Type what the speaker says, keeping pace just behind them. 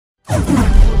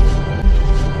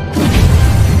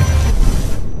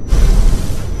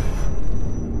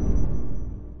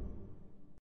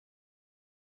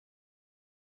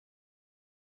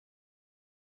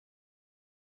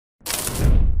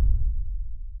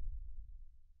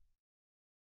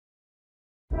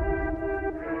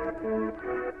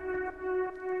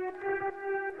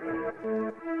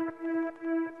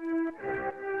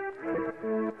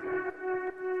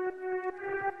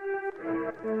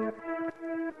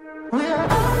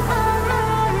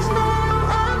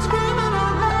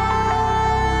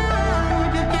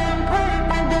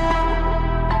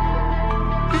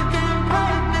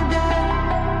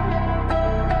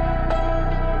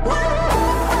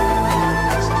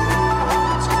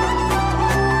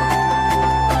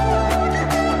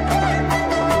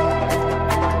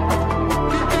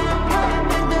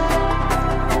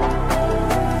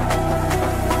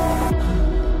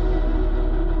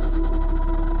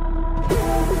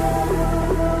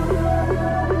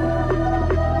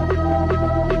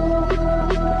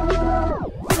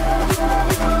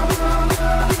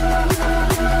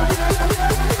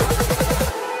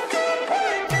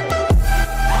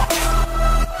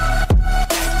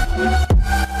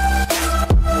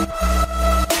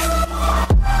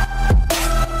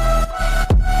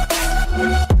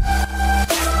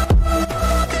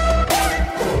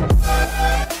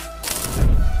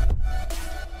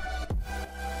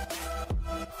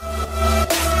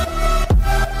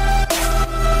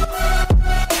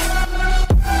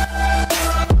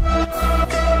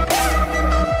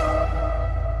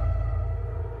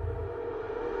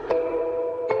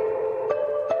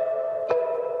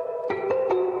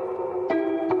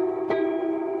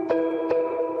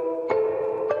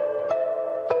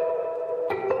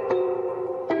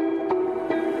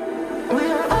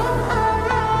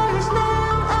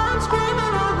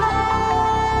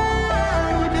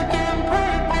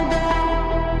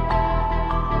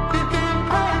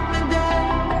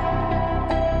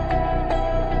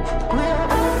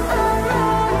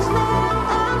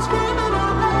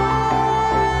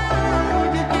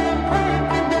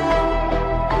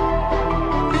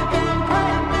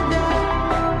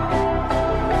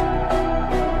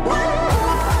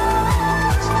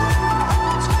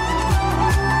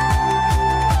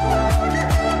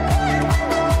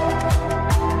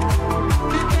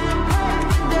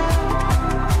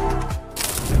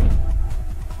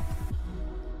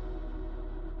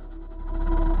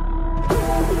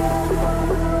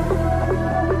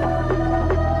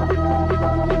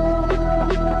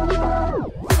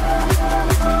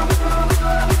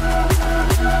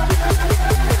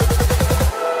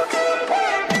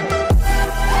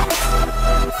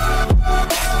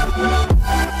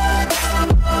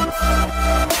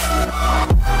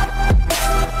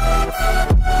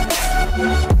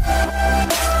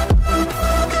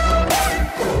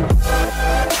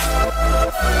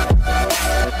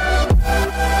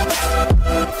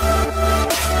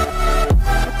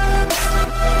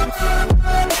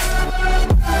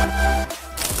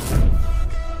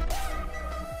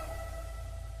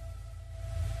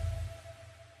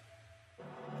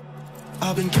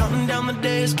I've been counting down the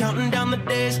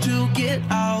days to get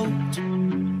out.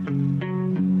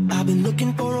 I've been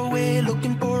looking for a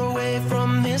way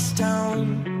from this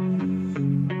town.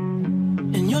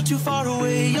 And you're too far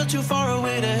away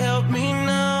to help me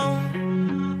now.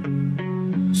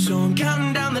 So I'm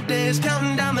counting down the days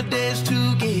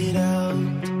to get out.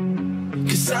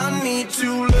 'Cause I need to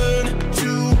learn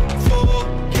to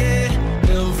forget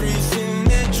everything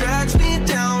that drags me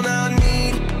down. I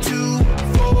need to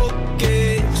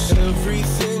forget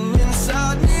everything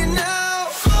inside me now.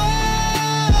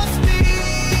 Full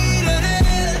speed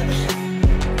ahead,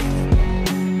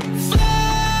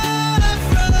 fly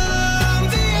from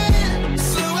the end.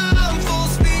 So I'm full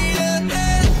speed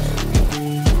ahead.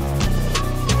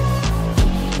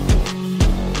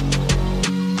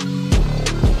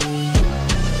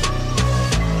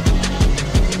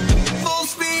 Full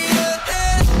speed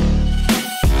ahead.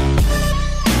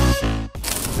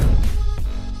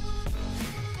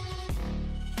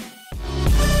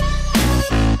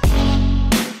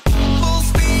 Full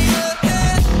speed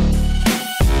ahead.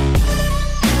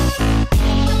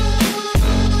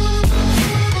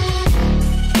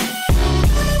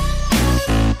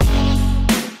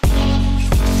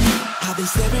 I've been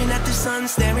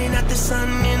staring at the sun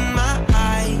in my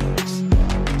eyes.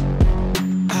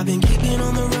 I've been keeping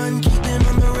on the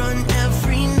run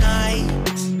every night.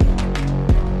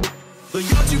 But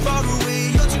you're too far away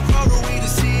to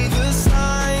see the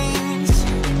signs.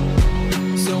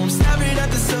 So I'm staring at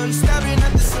the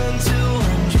sun till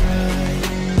I'm dry.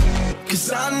 'Cause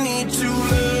I need to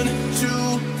learn to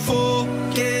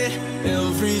forget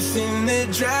everything that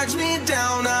drags me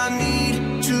down.